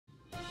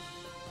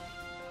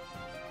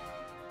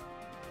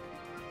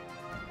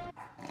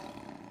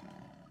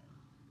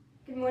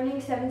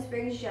morning, Seven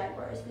Springs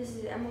Jaguars. This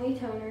is Emily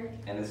Toner.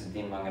 And this is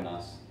Dean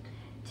Manganas.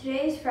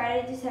 Today is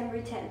Friday, December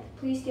 10th.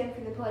 Please stand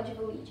for the Pledge of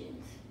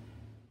Allegiance.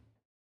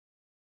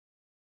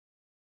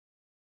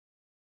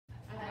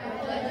 I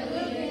pledge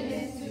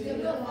allegiance to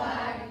the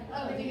flag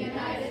of the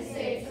United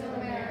States of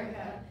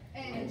America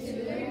and to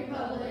the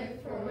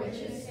republic for which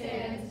it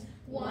stands,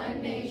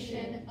 one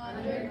nation,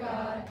 under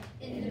God,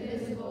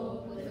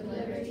 indivisible, with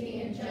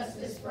liberty and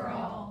justice for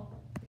all.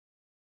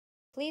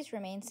 Please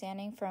remain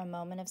standing for a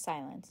moment of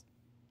silence.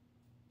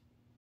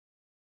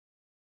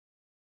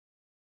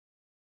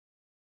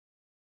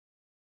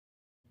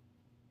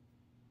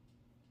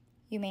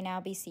 You may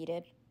now be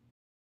seated.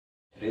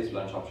 Today's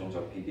lunch options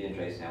are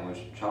PB&J sandwich,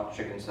 chopped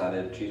chicken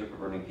salad, cheese or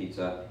pepperoni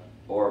pizza,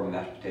 or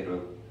mashed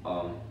potato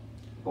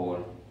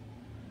bowl.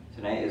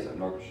 Tonight is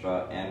an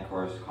orchestra and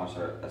chorus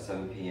concert at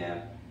 7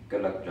 p.m.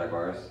 Good luck,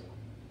 Jaguars.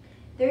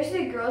 There's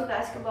a girls'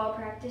 basketball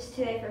practice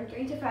today from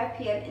 3 to 5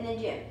 p.m. in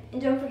the gym.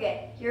 And don't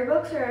forget,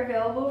 yearbooks are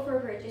available for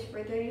purchase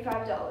for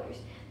 $35.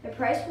 The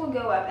price will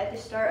go up at the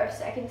start of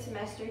second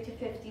semester to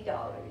 $50.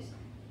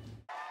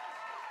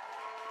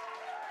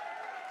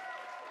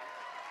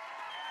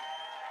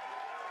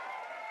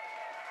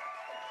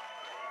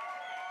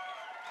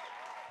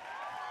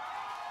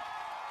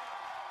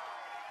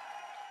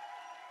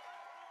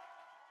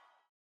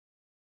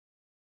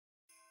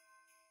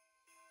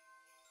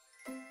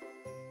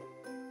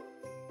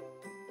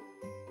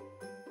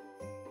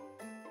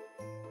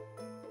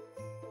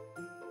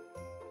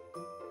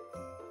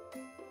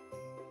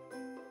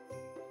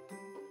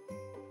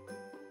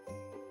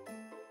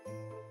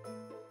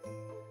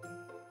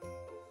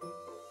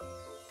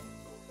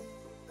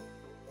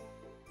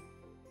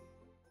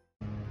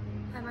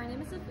 Hi, my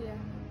name is Sophia.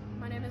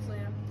 My name is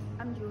Leah.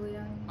 I'm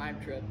Julia. I'm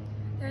Trip.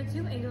 There are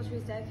 2 angel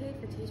trees dedicated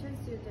for teacher and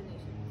student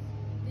donations.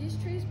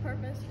 These trees'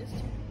 purpose is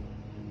to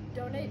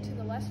donate to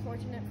the less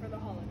fortunate for the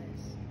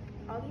holidays.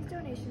 All these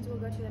donations will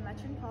go to the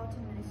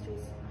Metropolitan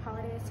Ministries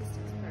Holiday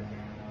Assistance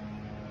Program.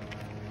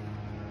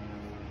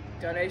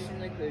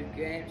 Donations include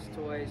games,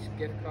 toys,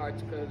 gift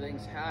cards, clothing,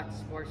 hats,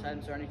 sports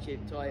items, or any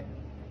cheap toy.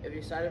 If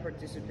you decide to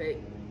participate,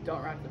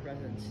 don't wrap the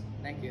presents.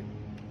 Thank you.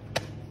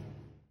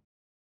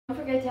 Don't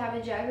forget to have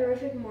a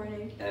Jaguarific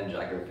morning And a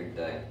Jaguarific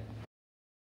day.